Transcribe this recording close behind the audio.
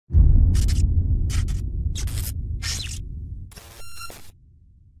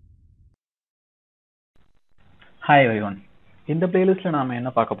Hi everyone. இந்த பிளேலிஸ்ட்ல நாம என்ன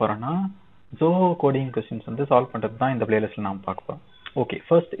பார்க்க போறோம்னா ஜோஹோ கோடிங் கொஸ்டின்ஸ் வந்து சால்வ் பண்றது தான் இந்த பிளேலிஸ்ட்ல நாம பார்க்க போறோம். ஓகே,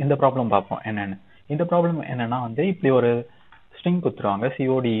 ஃபர்ஸ்ட் இந்த ப்ராப்ளம் பார்ப்போம் என்னன்னு. இந்த ப்ராப்ளம் என்னன்னா வந்து இப்படி ஒரு ஸ்ட்ரிங் கொடுத்துருவாங்க,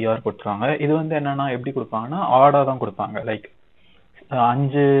 சிஓடிஆர் கொடுத்துருவாங்க. இது வந்து என்னன்னா எப்படி கொடுப்பாங்கன்னா ஆர்டா தான் கொடுப்பாங்க. லைக்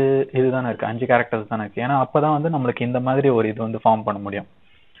 5 இதுதானே இருக்கு, 5 கேரக்டர்ஸ் தானே இருக்கு. ஏன்னா அப்பதான் வந்து நம்மளுக்கு இந்த மாதிரி ஒரு இது வந்து ஃபார்ம் பண்ண முடியும்.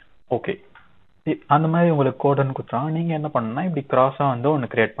 ஓகே, அந்த மாதிரி உங்களுக்கு கோடுன்னு கொடுத்துருவாங்க. நீங்க என்ன பண்ணணும்னா இப்படி கிராஸா வந்து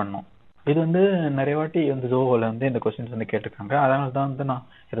ஒன்று கிரியேட் பண்ணணும். இது வந்து நிறைய வாட்டி வந்து ஜோஹோல வந்து இந்த கொஸ்டின்ஸ் வந்து கேட்டிருக்காங்க. அதனால தான் வந்து நான்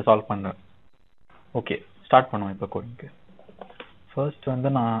இதை சால்வ் பண்றேன். ஓகே, ஸ்டார்ட் பண்ணுவோம் இப்போ கோடிங்க்கு. ஃபர்ஸ்ட் வந்து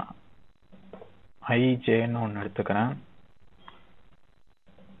நான் ஐஜேன்னு ஒன்று எடுத்துக்கிறேன்.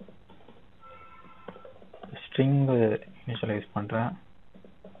 ஸ்ட்ரிங் இனிஷியலைஸ் பண்றேன்.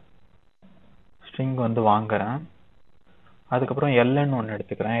 ஸ்ட்ரிங் வந்து வாங்குறேன். அதுக்கப்புறம் எல்ன்னு ஒன்று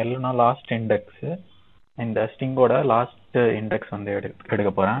எடுத்துக்கிறேன். எல்னா லாஸ்ட் இண்டெக்ஸ். இந்த ஸ்ட்ரிங்கோட லாஸ்ட் இண்டெக்ஸ் வந்து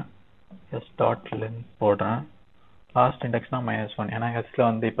எடுக்க போறேன். எஸ் டாட் லென்த் போடுறேன். லாஸ்ட் இண்டெக்ஸ்னா -1. ஏன்னா எஸ்ல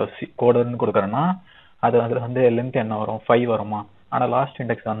வந்து இப்போ கோடுன்னு கொடுக்குறேன்னா அதில் வந்து லென்த் என்ன வரும், 5 வருமா. ஆனால் லாஸ்ட்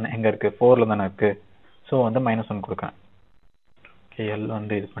இண்டெக்ஸ் வந்து எங்கே இருக்கு, 4ல தானே இருக்கு. ஸோ வந்து -1 கொடுக்குறேன். ஓகே, எல்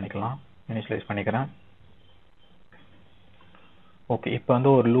வந்து இது பண்ணிக்கலாம், இனிஷியலைஸ் பண்ணிக்கிறேன். ஓகே, இப்போ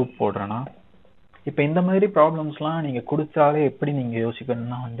வந்து ஒரு லூப் போடுறேன்னா இப்போ இந்த மாதிரி ப்ராப்ளம்ஸ்லாம் நீங்கள் கொடுத்தாலே எப்படி நீங்கள்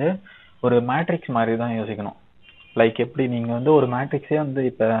யோசிக்கணும்னா வந்து ஒரு மேட்ரிக்ஸ் மாதிரி தான் யோசிக்கணும். லைக் எப்படி நீங்கள் வந்து ஒரு மேட்ரிக்ஸே வந்து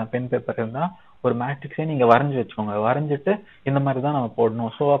இப்போ பென் பேப்பர் இருந்தால் ஒரு மேட்ரிக்ஸே நீங்கள் வரைஞ்சி வச்சுக்கோங்க. வரைஞ்சிட்டு இந்த மாதிரி தான் நம்ம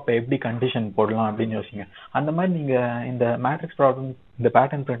போடணும். ஸோ அப்போ எப்படி கண்டிஷன் போடலாம் அப்படின்னு யோசிங்க. அந்த மாதிரி நீங்கள் இந்த மேட்ரிக்ஸ் ப்ராப்ளம், இந்த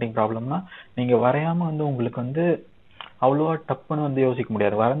பேட்டர்ன் பிரிண்டிங் ப்ராப்ளம்னா நீங்கள் வரையாமல் வந்து உங்களுக்கு வந்து அவ்வளோவா டப்புன்னு வந்து யோசிக்க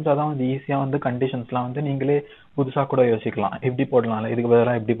முடியாது. வரைஞ்சாதான் வந்து ஈஸியாக வந்து கண்டிஷன்ஸ்லாம் வந்து நீங்களே புதுசாக கூட யோசிக்கலாம். எப்படி போடலாம், இதுக்கு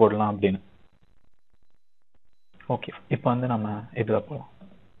பதிலாக எப்படி போடலாம் அப்படின்னு. ஓகே, இப்போ வந்து நம்ம இதில் போகலாம்.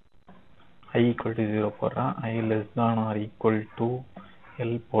 i = 0 போடுறேன். i <=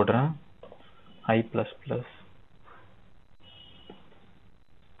 l போடுறேன். i++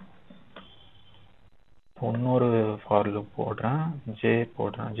 இன்னொரு ஃபார் லூப் போடுறேன். j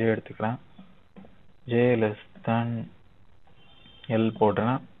போடுறேன். j எடுத்துக்கிறேன். j l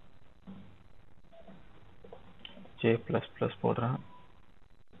போடுறேன். j++ போடுறேன்.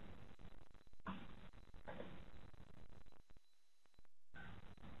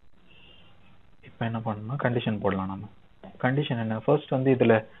 இப்போ என்ன பண்ணணும்னா கண்டிஷன் போடலாம். நம்ம கண்டிஷன் என்ன, ஃபர்ஸ்ட் வந்து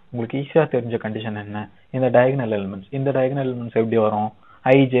இதுல உங்களுக்கு ஈஸியா தெரிஞ்ச கண்டிஷன் என்ன, இந்த டயகனல் எலிமெண்ட்ஸ். இந்த டயகனல் எலிமெண்ட்ஸ் எப்படி வரும்,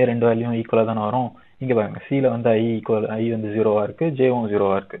 ij ரெண்டு வேல்யூம் ஈக்குவலா தானே வரும். இங்க பாருங்க, சில வந்து i வந்து 0வா இருக்கு, jவும்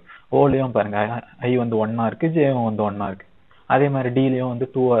 0வா இருக்கு. ஓலயும் பாருங்க, i வந்து 1ஆ இருக்கு, jவும் வந்து 1ஆ இருக்கு. அதே மாதிரி dலயும் வந்து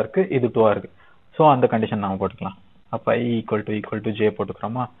 2ஆ இருக்கு, இது 2ஆ இருக்கு. ஸோ அந்த கண்டிஷன் நாம போட்டுக்கலாம். அப்ப i = j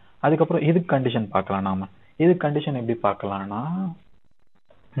போட்டுக்கிறோமா. அதுக்கப்புறம் இதுக்கு கண்டிஷன் பார்க்கலாம். நாம இதுக்கு கண்டிஷன் எப்படி பார்க்கலாம்னா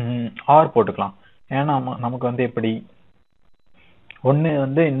ஆர் போட்டுக்கலாம். ஏன்னா நமக்கு வந்து எப்படி ஒன்னு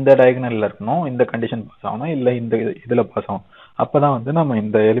வந்து இந்த டயகனல்ல இருக்கணும், இந்த கண்டிஷன் பாஸ் ஆகணும், இல்ல இந்த இதுல பாஸ் ஆகும். அப்பதான் வந்து நம்ம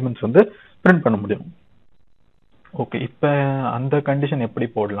இந்த எலிமெண்ட்ஸ் வந்து பிரிண்ட் பண்ண முடியும். ஓகே, இப்ப அந்த கண்டிஷன் எப்படி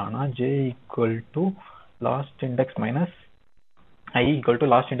போடலாம்னா j = last index minus i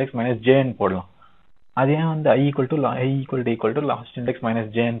 = last index minus j ன்னு போடலாம். அது ஏன் வந்து i = last index minus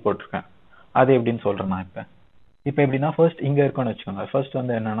j ன்னு போட்டிருக்கேன், அது எப்படின்னு சொல்றேன் நான். இப்ப எப்படின்னா ஃபர்ஸ்ட் இங்க இருக்கும்னு வச்சுக்கோங்க. ஃபர்ஸ்ட்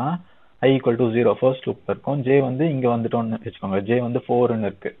வந்து என்னன்னா i = 0 ஃபர்ஸ்ட் லூப்ல இருக்கும். j வந்து இங்க வந்துட்டோம்னு வச்சுக்கோங்க. j வந்து 4ன்னு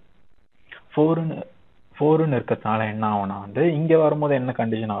இருக்கு. 4ன்னு இருக்கறதுனால என்ன ஆகும்னா வந்து இங்க வரும்போது என்ன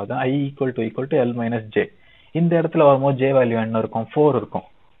கண்டிஷன் ஆகுது, i = l - j. இந்த இடத்துல வரும்போது j வேல்யூ என்ன இருக்கும், 4 இருக்கும்.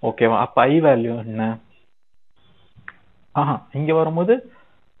 ஓகேவா. அப்ப i வேல்யூ என்ன, இங்க வரும்போது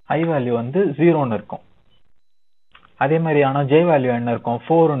i வேல்யூ வந்து 0ன்னு இருக்கும். அதே மாதிரி ஆனா j வேல்யூ என்ன இருக்கும்,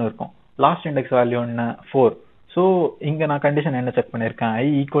 4ன்னு இருக்கும். லாஸ்ட் இண்டெக்ஸ் வேல்யூ என்ன, 4. சோ இங்க நான் கண்டிஷன் என்ன செக் பண்ணிருக்கேன், i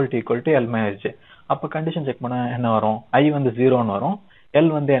 = l - j. அப்ப கண்டிஷன் செக் பண்ணா என்ன வரும், i வந்து 0ன்னு வரும், l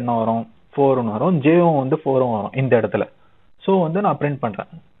வந்து என்ன வரும், 4ன்னு வரும், jவும் வந்து 4ம் வரும் இந்த இடத்துல. சோ வந்து நான் பிரிண்ட்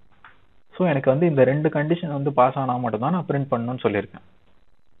பண்றேன். சோ எனக்கு வந்து இந்த ரெண்டு கண்டிஷன் வந்து பாஸ் ஆனா மட்டும் தான் நான் பிரிண்ட் பண்ணணும்னு சொல்லியிருக்கேன்.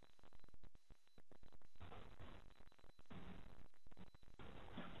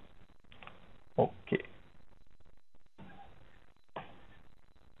 ஓகே,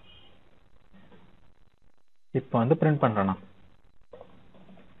 இப்போ வந்து பிரிண்ட் பண்றேன்.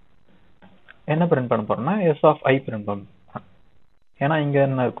 என்ன பிரிண்ட் பண்ண போறேன்னா s(i) பிரிண்ட் பண்ண போறேன். ஏன்னா இங்க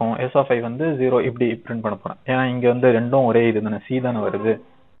என்ன இருக்கும், s(i) வந்து 0 இப்படி பிரிண்ட் பண்ண போறேன். ஏன்னா இங்க வந்து ரெண்டும் ஒரே இது தானே, c தானே வருது.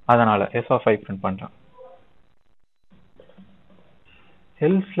 அதனால s(i) பிரிண்ட் பண்றேன்.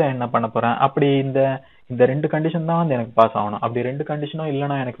 எல்ஸ்ல என்ன பண்ண போறேன், அப்படி இந்த ரெண்டு கண்டிஷன் தான் வந்து எனக்கு பாஸ் ஆகணும். அப்படி ரெண்டு கண்டிஷனும்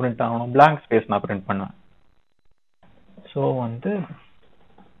இல்லைன்னா எனக்கு பிரிண்ட் ஆகணும், பிளாங்க் ஸ்பேஸ் நான் பிரிண்ட் பண்ணுவேன். ஸோ வந்து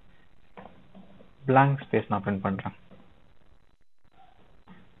பிளாங்க் ஸ்பேஸ் நான் பிரிண்ட் பண்றேன்.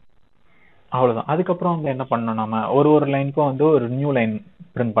 அவ்வளவுதான். அதுக்கப்புறம் வந்து என்ன பண்ணணும், நம்ம ஒரு லைனுக்கும் வந்து ஒரு நியூ லைன்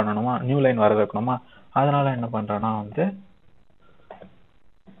பிரிண்ட் பண்ணணுமா, நியூ லைன் வர வைக்கணுமா. அதனால என்ன பண்றேன்னா வந்து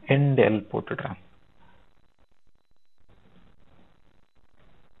end L போட்டுடுறேன்.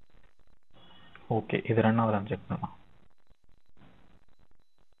 ஓகே, இது ரன் ஆகுதான்னு செக் பண்ணலாம்.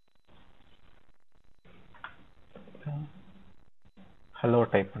 ஹலோ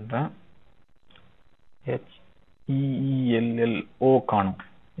டைப் பண்றேன். HEELLO காணும்.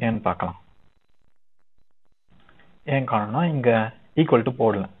 ஏன்னு பார்க்கலாம். ஏன் காணும்னா இங்க ஈக்குவல் டு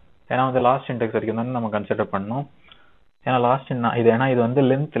போடல. ஏன்னா வந்து லாஸ்ட் இண்டெக்ஸ் வரைக்கும் தானே நம்ம கன்சிடர் பண்ணணும். ஏன்னா லாஸ்ட் ஏன்னா இது வந்து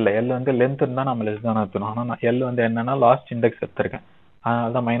லென்த் இல்லை. எல் வந்து லென்த் இருந்தா நம்ம லெஸ் தான் எடுத்துணும். ஆனா நான் எல் வந்து என்னன்னா லாஸ்ட் இண்டெக்ஸ் எடுத்திருக்கேன்.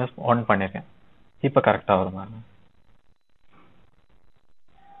 அதனால தான் -1 பண்ணிருக்கேன். இப்ப கரெக்டா வரும்.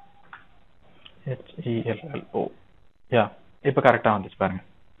 HELLO யா, இப்ப கரெக்டா வந்துச்சு பாருங்க.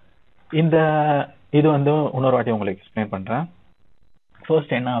 இது வந்து இன்னொரு வாட்டி உங்களுக்கு எக்ஸ்பிளைன் பண்றேன்.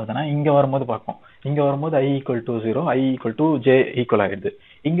 ஃபர்ஸ்ட் என்ன ஆகுதுன்னா இங்க வரும்போது பார்ப்போம். இங்க வரும்போது i = 0, i = j ஈக்குவல் ஆயிடுது.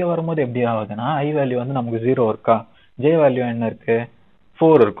 இங்க வரும்போது எப்படி ஆகுதுன்னா i வேல்யூ வந்து நமக்கு 0 இருக்கா, j வேல்யூ என்ன இருக்கு,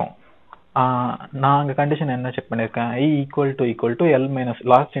 4 இருக்கும். நான் அங்க கண்டிஷன் என்ன செக் பண்ணிருக்கேன், i = L minus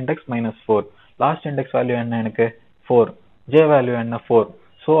last index -4. Last index value என்ன எனக்கு 4, j வேல்யூ என்ன 4.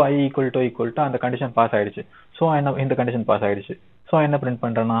 ஸோ i = அந்த கண்டிஷன் பாஸ் ஆயிடுச்சு. ஸோ இந்த கண்டிஷன் பாஸ் ஆயிடுச்சு. ஸோ என்ன பிரிண்ட்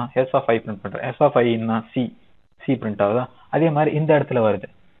பண்றேன்னா s(i) பிரிண்ட் பண்றேன். s(i)ன்னா c பிரிண்ட் ஆகுதா. அதே மாதிரி இந்த இடத்துல வருது.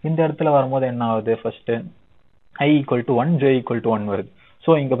 இந்த இடத்துல வரும்போது என்ன ஆகுது, ஃபர்ஸ்ட் i = 1, j = 1 வருது. ஸோ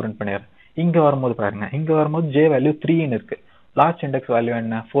இங்க பிரிண்ட் பண்ணிடுறேன். இங்க வரும்போது பாருங்க, இங்க வரும்போது j வேல்யூ 3ன்னு இருக்கு. லாஸ்ட் இண்டெக்ஸ் வேல்யூ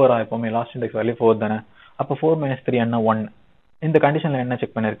என்ன 4. எப்பவுமே லாஸ்ட் இண்டெக்ஸ் வேல்யூ 4 தானே. அப்போ 4 - 3 என்ன 1. இந்த கண்டிஷன்ல என்ன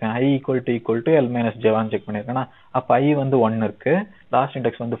செக் பண்ணிருக்கேன், i = L - j செக் பண்ணிருக்கேன்னா அப்ப i வந்து 1 இருக்கு, லாஸ்ட்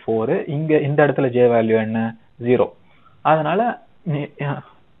இண்டெக்ஸ் வந்து 4. இங்க இந்த இடத்துல j வேல்யூ என்ன 0. அதனால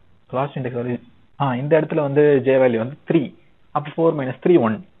லாஸ்ட் இண்டெக்ஸ் வேல்யூ இந்த இடத்துல வந்து j வேல்யூ வந்து 3. அப்ப 4 - 3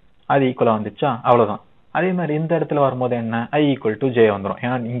 1. அது ஈக்குவலா வந்துச்சா, அவ்வளவுதான். அதே மாதிரி இந்த இடத்துல வரும்போது என்ன i = j வந்துரும்.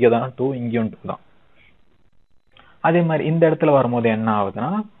 ஏன்னா இங்க தான் 2, இங்கேயும் 2 தான். அதே மாதிரி இந்த இடத்துல வரும்போது என்ன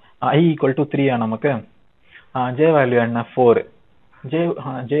ஆகுதுன்னா i = 3 நமக்கு, j வேல்யூ என்ன 4,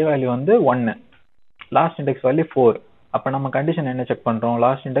 j வேல்யூ வந்து 1, லாஸ்ட் இண்டெக்ஸ் வேல்யூ 4. அப்ப நம்ம கண்டிஷன் என்ன செக் பண்றோம்,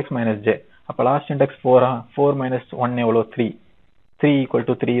 லாஸ்ட் இண்டெக்ஸ் -j. அப்ப லாஸ்ட் இண்டெக்ஸ் 4 4 - 1 எவ்வளவு 3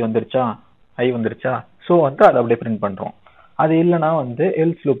 = 3 வந்துருச்சா, i வந்துருச்சா. சோ வந்து அதை அப்படியே பிரிண்ட் பண்றோம். அது இல்லைன்னா வந்து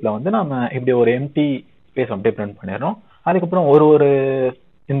எல்ஸ் லூப்ல வந்து நம்ம இப்படி ஒரு எம்டி ஸ்பேஸ் அப்படியே பிரிண்ட் பண்ணிடுறோம். அதுக்கப்புறம் ஒரு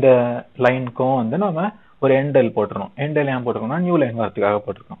இந்த லைனுக்கும் வந்து நம்ம ஒரு end L போட்டுறோம். end L ஏன் போட்டுருக்கோம்னா நியூ லைன் வரதுக்காக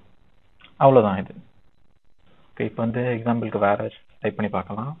போட்டிருக்கோம். அவ்வளவுதான் இது. ஓகே, இப்போ வந்து எக்ஸாம்பிளுக்கு வேற டைப் பண்ணி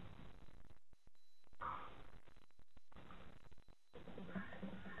பார்க்கலாம்.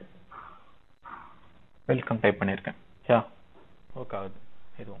 வெல்கம் டைப் பண்ணியிருக்கேன். யா, ஒர்க் ஆகுது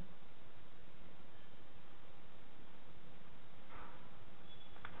இதுவும்.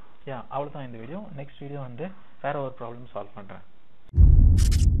 யா, அவ்வளோதான் இந்த வீடியோ. நெக்ஸ்ட் வீடியோ வந்து வேற ஒரு ப்ராப்ளம் சால்வ் பண்றேன்.